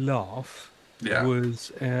laugh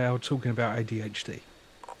was talking about ADHD.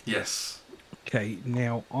 Yes. Okay,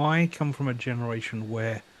 now I come from a generation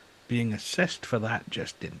where being assessed for that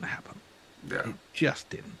just didn't happen. Yeah. It just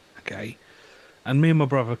didn't, okay? And me and my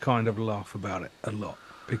brother kind of laugh about it a lot.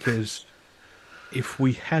 Because if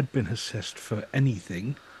we had been assessed for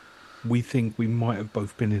anything, we think we might have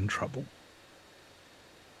both been in trouble.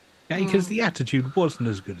 Because the attitude wasn't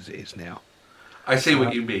as good as it is now. I see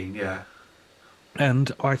what you mean, yeah.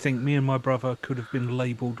 And I think me and my brother could have been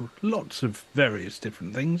labelled lots of various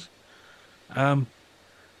different things. But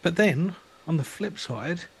then, on the flip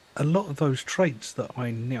side, a lot of those traits that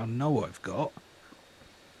I now know I've got,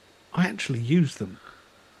 I actually use them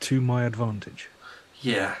to my advantage.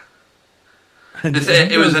 Yeah,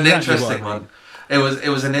 it was an interesting one. It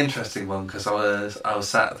was an interesting one because I was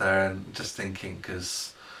sat there and just thinking,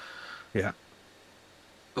 because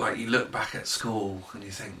like you look back at school and you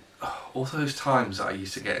think, oh, all those times that I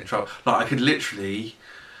used to get in trouble. Like I could literally,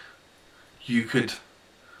 you could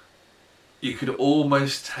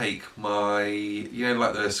almost take my,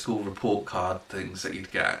 like the school report card things that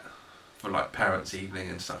you'd get for like parents' evening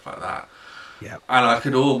and stuff like that. Yeah. And I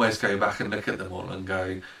could almost go back and look at them all and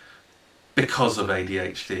go, because of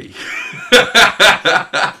ADHD.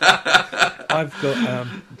 I've got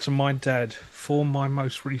to my dad for my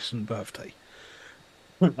most recent birthday.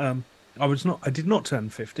 I did not turn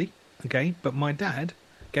 50, okay, but my dad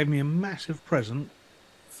gave me a massive present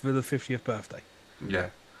for the 50th birthday.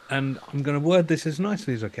 Yeah. And I'm going to word this as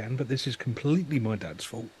nicely as I can, but this is completely my dad's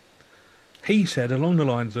fault. He said along the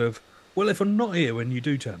lines of, well, if I'm not here when you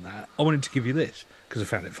do turn that, I wanted to give you this because I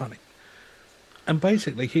found it funny. And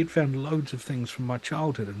basically, he'd found loads of things from my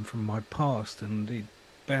childhood and from my past, and he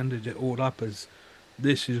banded it all up as,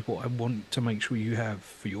 this is what I want to make sure you have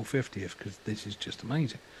for your 50th, because this is just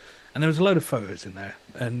amazing. And there was a load of photos in there,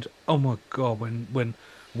 and oh my God, when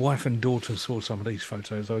wife and daughter saw some of these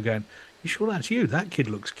photos, they were going, you sure that's you? That kid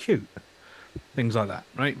looks cute. Things like that,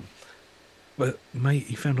 right? But, mate,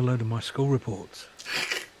 he found a load of my school reports.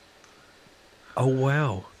 Oh,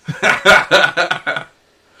 wow.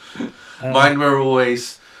 Mine were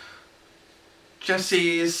always,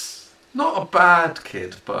 Jesse is not a bad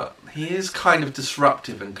kid, but he is kind of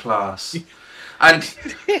disruptive in class. And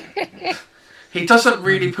he doesn't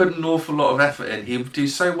really put an awful lot of effort in. He would do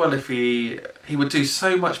so well if he would do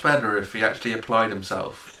so much better if he actually applied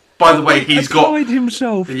himself. By the way, he's applied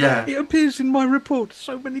himself. Yeah. It appears in my report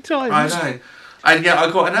so many times. I know. And yet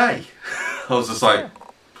I got an A. I was just like,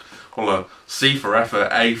 well, a C for effort,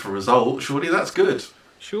 A for result. Surely that's good.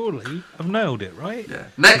 Surely I've nailed it, right? Yeah.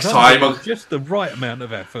 Next time, just the right amount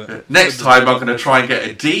of effort. Next time, I'm going to try and get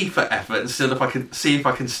a D for effort and see if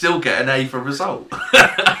I can still get an A for result.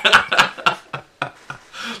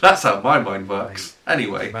 That's how my mind works.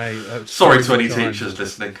 Anyway, Mate, sorry to any teachers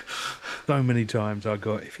listening. So many times I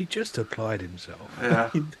got, if he just applied himself.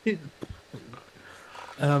 Yeah.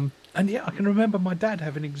 And yeah, I can remember my dad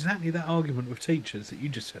having exactly that argument with teachers that you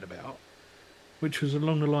just said about, which was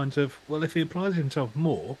along the lines of, well, if he applies himself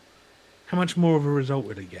more, how much more of a result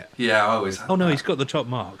would he get? Yeah, I always had Oh no, that. he's got the top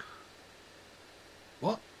mark.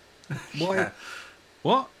 What? Why? Yeah.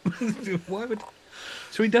 What? Why would?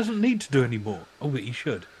 So he doesn't need to do any more. Oh, but he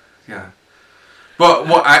should. Yeah. But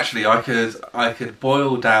what actually I could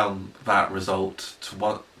boil down that result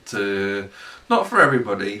to not for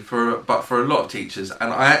everybody, but for a lot of teachers,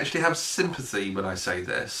 and I actually have sympathy when I say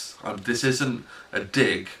this. This isn't a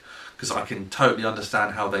dig, because I can totally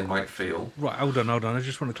understand how they might feel. Right, hold on. I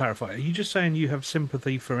just want to clarify. Are you just saying you have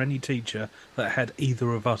sympathy for any teacher that had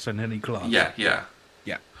either of us in any class? Yeah. Yeah,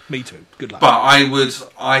 me too. Good luck. But I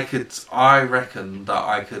reckon that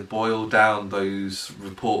I could boil down those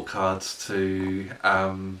report cards to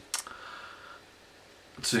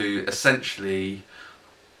essentially,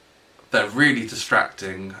 they're really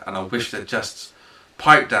distracting, and I wish they'd just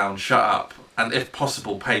pipe down, shut up, and if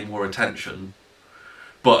possible, pay more attention.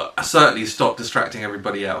 But certainly stop distracting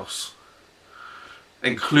everybody else,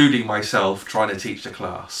 including myself trying to teach the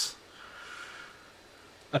class.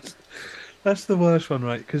 That's the worst one,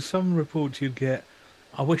 right? Because some reports you'd get,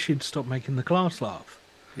 I wish you'd stop making the class laugh.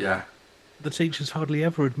 Yeah. The teachers hardly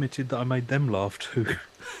ever admitted that I made them laugh too.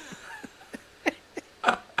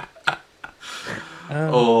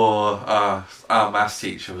 Our maths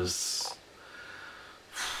teacher was...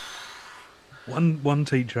 One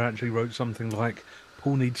teacher actually wrote something like,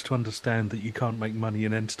 Paul needs to understand that you can't make money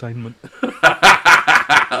in entertainment.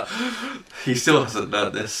 He still hasn't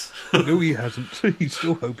learnt this. No, he hasn't. He's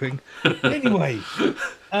still hoping. Anyway,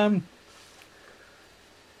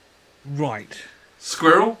 right.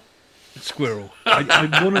 Squirrel? Squirrel.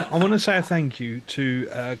 I want to say a thank you to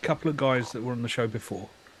a couple of guys that were on the show before.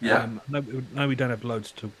 Yeah. No, we don't have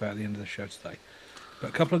loads to talk about at the end of the show today. But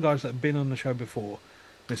a couple of guys that have been on the show before,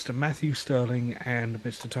 Mr. Matthew Sterling and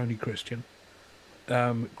Mr. Tony Christian.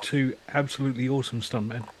 Two absolutely awesome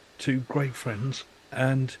stuntmen, two great friends,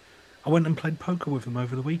 and I went and played poker with them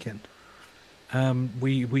over the weekend.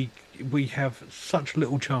 We have such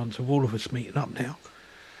little chance of all of us meeting up now.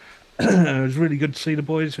 It was really good to see the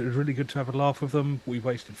boys. It was really good to have a laugh with them. We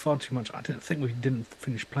wasted far too much. I don't think we didn't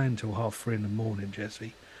finish playing till 3:30 in the morning,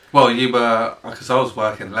 Jesse. Well, you were, because I was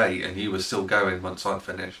working late and you were still going once I'd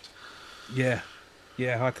finished. Yeah,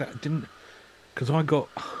 I didn't, because I got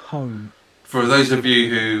home. For those of you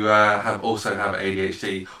who have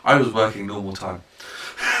ADHD, I was working normal time.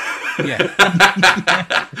 Yeah.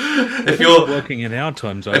 If you're working in our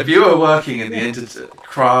time zone. If you were working in the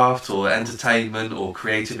craft or entertainment or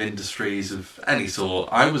creative industries of any sort,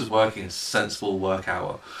 I was working a sensible work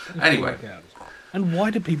hour. Anyway. And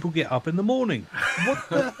why do people get up in the morning? What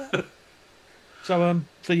the? So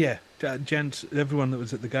yeah, gents, everyone that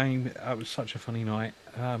was at the game, it was such a funny night.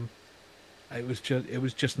 It was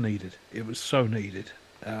just needed. It was so needed.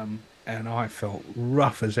 and I felt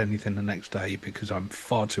rough as anything the next day because I'm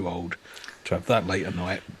far too old to have that late at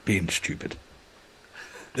night being stupid.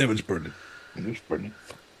 It was brilliant. It was brilliant.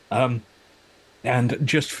 And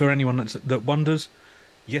just for anyone that wonders,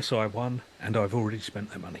 yes, I won, and I've already spent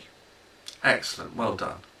their money. Excellent. Well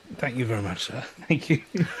done. Thank you very much, sir. Thank you.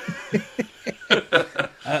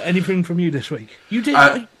 Anything from you this week? You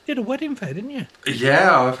did a wedding fair, didn't you?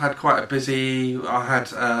 Yeah, I've had quite a busy. I had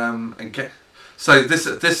so this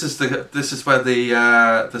is where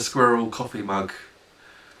the squirrel coffee mug.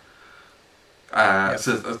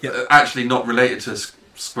 Actually, not related to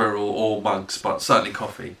squirrel or mugs, but certainly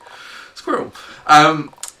coffee. Squirrel.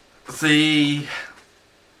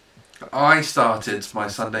 I started my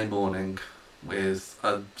Sunday morning with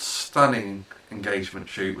a stunning engagement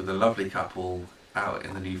shoot with a lovely couple out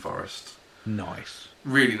in the New Forest. Nice.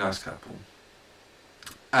 Really nice couple.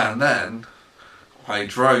 And then I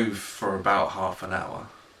drove for about half an hour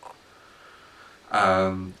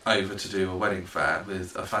over to do a wedding fair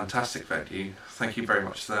with a fantastic venue. Thank you very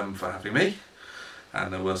much to them for having me.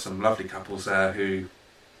 And there were some lovely couples there who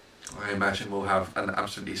I imagine will have an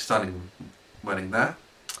absolutely stunning wedding there.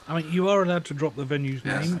 I mean, you are allowed to drop the venue's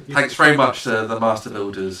name. Thanks very much to the Master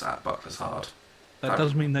Builders at Bucklers Hard. That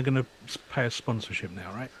does mean they're going to pay a sponsorship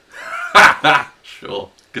now, right? Sure.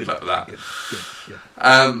 Good luck with that. Good.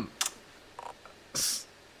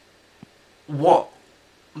 What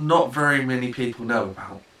not very many people know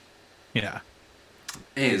about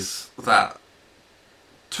is that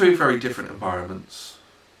two very different environments.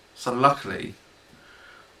 So luckily,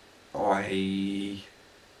 I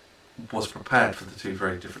was prepared for the two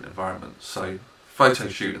very different environments. So, photo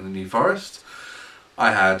shoot in the New Forest.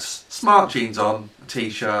 I had smart jeans on, a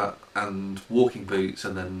t-shirt and walking boots,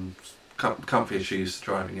 and then comfier shoes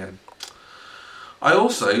driving in. I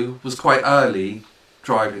also was quite early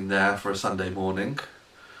driving there for a Sunday morning,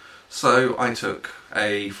 so I took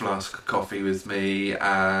a flask of coffee with me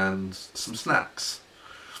and some snacks.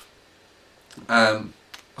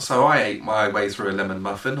 So I ate my way through a lemon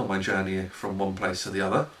muffin on my journey from one place to the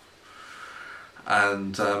other,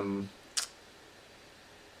 and I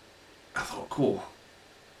thought, cool,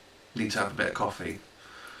 need to have a bit of coffee.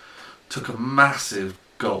 Took a massive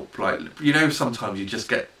gulp, like, you know, sometimes you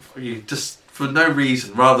just for no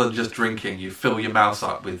reason, rather than just drinking, you fill your mouth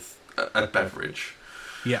up with a beverage.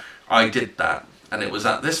 Yeah. I did that, and it was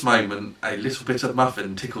at this moment a little bit of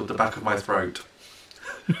muffin tickled the back of my throat.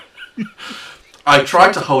 I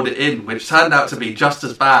tried to hold it in, which turned out to be just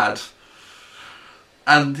as bad.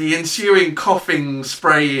 And the ensuing coughing,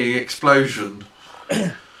 spraying explosion.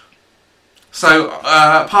 So,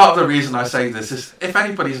 part of the reason I say this is, if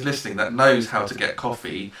anybody's listening that knows how to get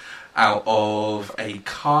coffee out of a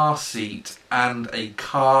car seat and a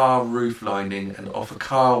car roof lining and off a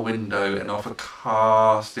car window and off a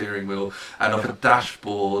car steering wheel and off a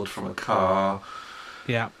dashboard from a car.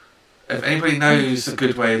 Yeah. If anybody knows a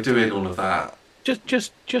good way of doing all of that.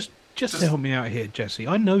 Just to help me out here, Jesse.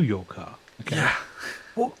 I know your car. Okay. Yeah.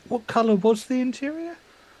 What colour was the interior?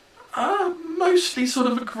 Mostly sort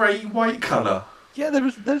of a grey-white colour. Yeah,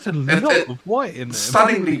 there's a lot of white in there.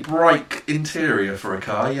 Stunningly bright interior for a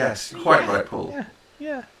car, yes. Quite right, Paul.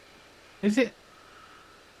 Yeah. Is it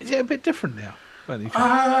a bit different now?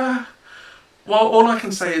 Well, all I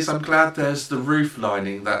can say is I'm glad there's the roof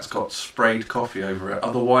lining that's got sprayed coffee over it.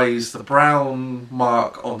 Otherwise, the brown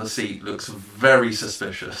mark on the seat looks very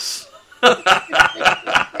suspicious.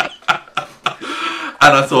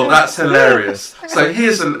 And I thought, that's hilarious. So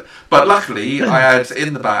but luckily, I had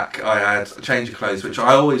a change of clothes, which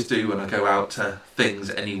I always do when I go out to things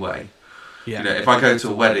anyway. Yeah. You know, if I go to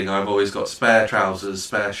a wedding, I've always got spare trousers,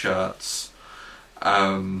 spare shirts,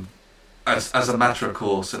 as a matter of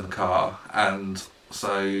course in the car. And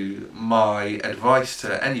so my advice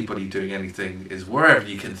to anybody doing anything is, wherever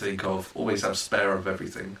you can think of, always have spare of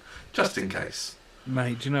everything, just in case.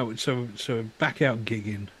 Mate, do you know, so back out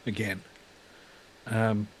gigging again.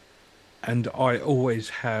 And I always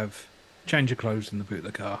have change of clothes in the boot of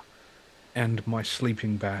the car and my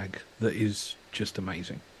sleeping bag that is just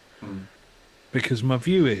amazing. Mm. Because my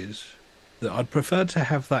view is that I'd prefer to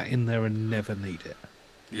have that in there and never need it.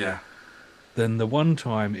 Yeah. Than the one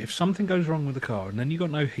time, if something goes wrong with the car and then you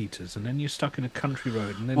got no heaters and then you're stuck in a country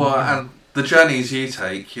road and then... Well, and the journeys you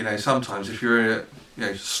take, you know, sometimes if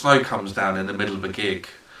snow comes down in the middle of a gig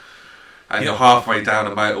and you're halfway down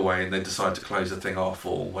a motorway and they decide to close the thing off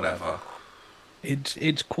or whatever.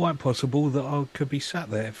 It's quite possible that I could be sat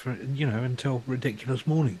there for, until ridiculous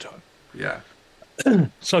morning time. Yeah.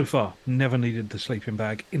 So far, never needed the sleeping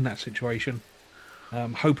bag in that situation.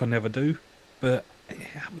 Hope I never do, but it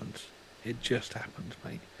happens. It just happens,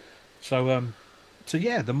 mate. So, So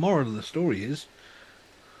yeah, the moral of the story is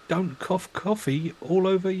don't cough coffee all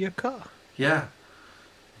over your car. Yeah.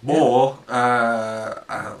 Yeah. Or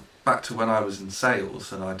back to when I was in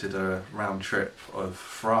sales and I did a round trip of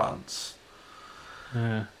France,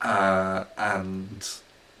 Yeah. and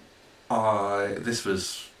this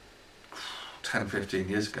was 10, 15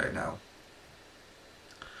 years ago now.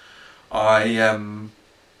 I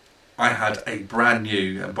had a brand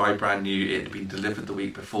new, and by brand new, it had been delivered the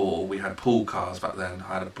week before. We had pool cars back then.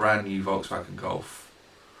 I had a brand new Volkswagen Golf.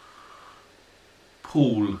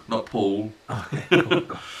 Pool, not Paul. Okay, cool.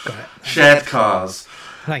 Got it. Shared cars.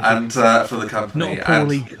 Thank you. And for the company. Not a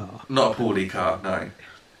Paulie car. Not a Paulie car, no.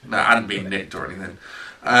 No, it hadn't been nicked or anything.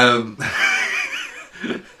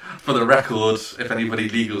 For the record, if anybody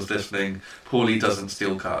legal's listening, Paulie doesn't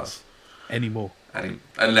steal cars. Anymore.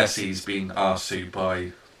 Unless he's been asked to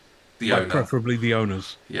by the owner. Preferably the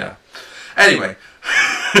owners. Yeah. Anyway.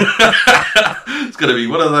 It's going to be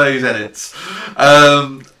one of those edits.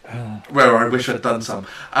 Where I wish I'd done some.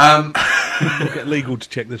 We'll get legal to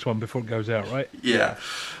check this one before it goes out, right? Yeah.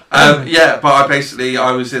 Yeah, but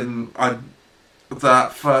I was in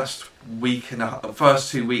that first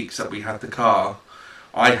 2 weeks that we had the car,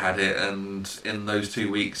 I had it, and in those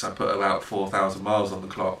 2 weeks I put about 4,000 miles on the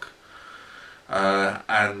clock.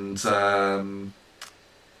 And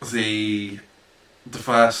the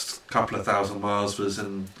first couple of thousand miles was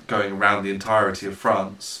in going around the entirety of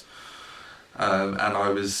France. And I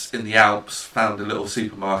was in the Alps, found a little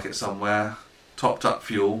supermarket somewhere, topped up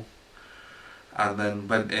fuel, and then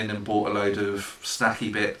went in and bought a load of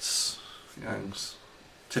snacky bits,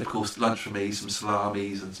 typical lunch for me, some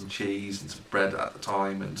salamis and some cheese and some bread at the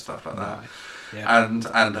time and stuff like that. Yeah. And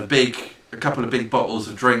a couple of big bottles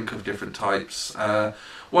of drink of different types.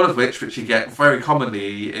 One of which you get very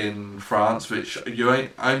commonly in France, which you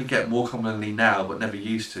only get more commonly now but never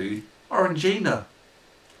used to, Orangina.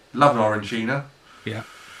 Love an Orangina. Yeah.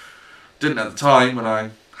 Didn't at the time when I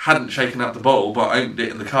hadn't shaken up the bottle, but I opened it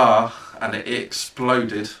in the car and it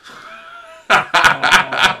exploded.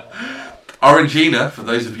 Orangina, for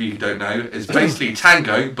those of you who don't know, is basically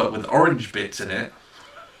Tango but with orange bits in it.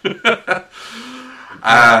 And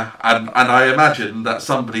I imagine that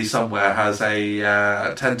somebody somewhere has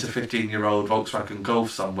a 10 to 15-year-old Volkswagen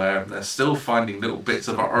Golf somewhere and they're still finding little bits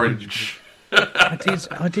of orange. I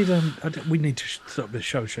did. We need to stop this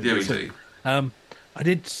show. Yeah, we do. I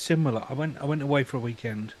did similar. I went away for a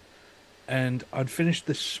weekend, and I'd finished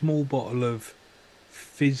this small bottle of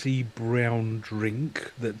fizzy brown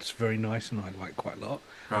drink that's very nice and I like quite a lot.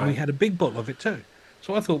 Right. And we had a big bottle of it too.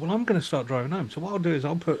 So I thought, well, I'm going to start driving home. So what I'll do is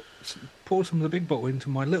I'll pour some of the big bottle into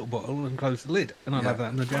my little bottle and close the lid, and I'll have that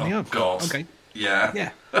on the journey home. God. Okay. Yeah.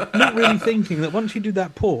 Yeah. Not really thinking that once you do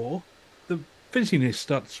that pour, the fizziness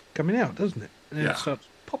starts coming out, doesn't it? And then it starts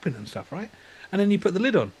popping and stuff, right? And then you put the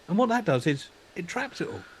lid on, and what that does is it traps it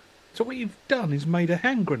all. So what you've done is made a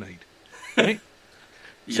hand grenade, right?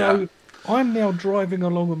 So I'm now driving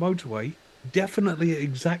along a motorway, definitely at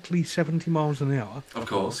exactly 70 miles an hour. Of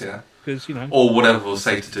course, yeah. Because, or whatever was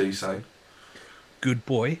safe to do so. Good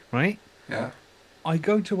boy, right? Yeah. I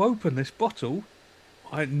go to open this bottle.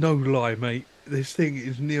 No lie, mate. This thing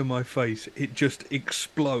is near my face. It just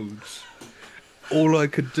explodes. All I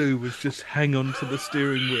could do was just hang on to the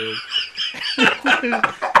steering wheel.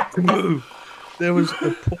 To move. There was a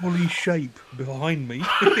poorly shape behind me.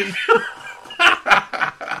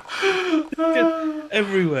 Just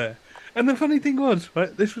everywhere. And the funny thing was,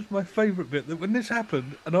 right, this was my favourite bit, that when this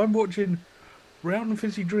happened, and I'm watching brown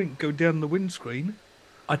fizzy drink go down the windscreen,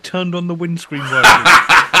 I turned on the windscreen wipers.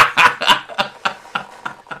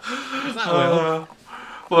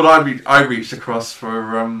 Well, I reached across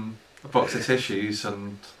for a box of tissues,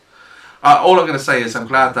 and all I'm going to say is I'm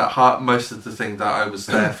glad that most of the thing that I was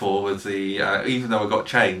there for was even though I got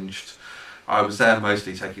changed, I was there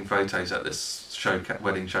mostly taking photos at this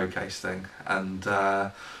wedding showcase thing, and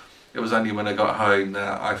it was only when I got home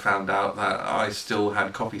that I found out that I still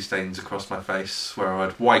had coffee stains across my face where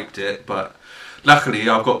I'd wiped it, but luckily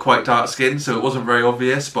I've got quite dark skin, so it wasn't very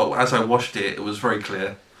obvious, but as I washed it, it was very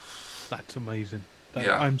clear. That's amazing.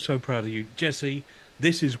 Yeah. I'm so proud of you. Jesse,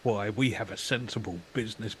 this is why we have a sensible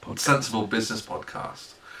business podcast. Sensible business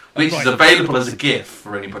podcast. Which is available as a GIF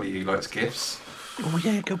for anybody who likes GIFs. Oh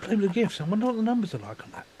yeah, go play with the GIFs. I wonder what the numbers are like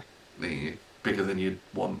on that. Bigger than you'd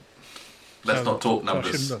want. Let's not talk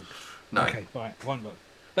numbers. No. Okay, right, won't look.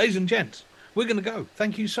 Ladies and gents, we're going to go.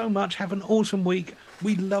 Thank you so much. Have an awesome week.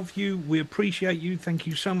 We love you. We appreciate you. Thank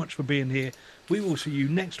you so much for being here. We will see you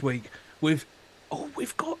next week with...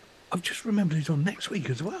 I've just remembered he's on next week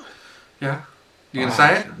as well. Yeah. You going to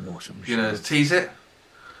say it? Awesome. You going to tease it?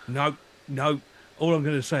 No. All I'm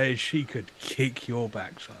going to say is she could kick your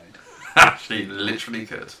backside. She literally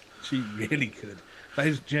could. She really could.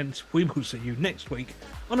 Ladies and gents, we will see you next week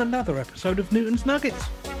on another episode of Newton's Nuggets.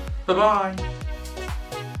 Bye-bye.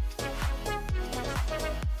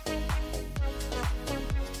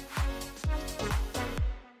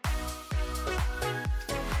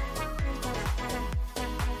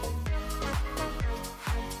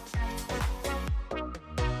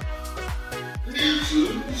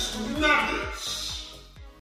 Newton's Nuggets.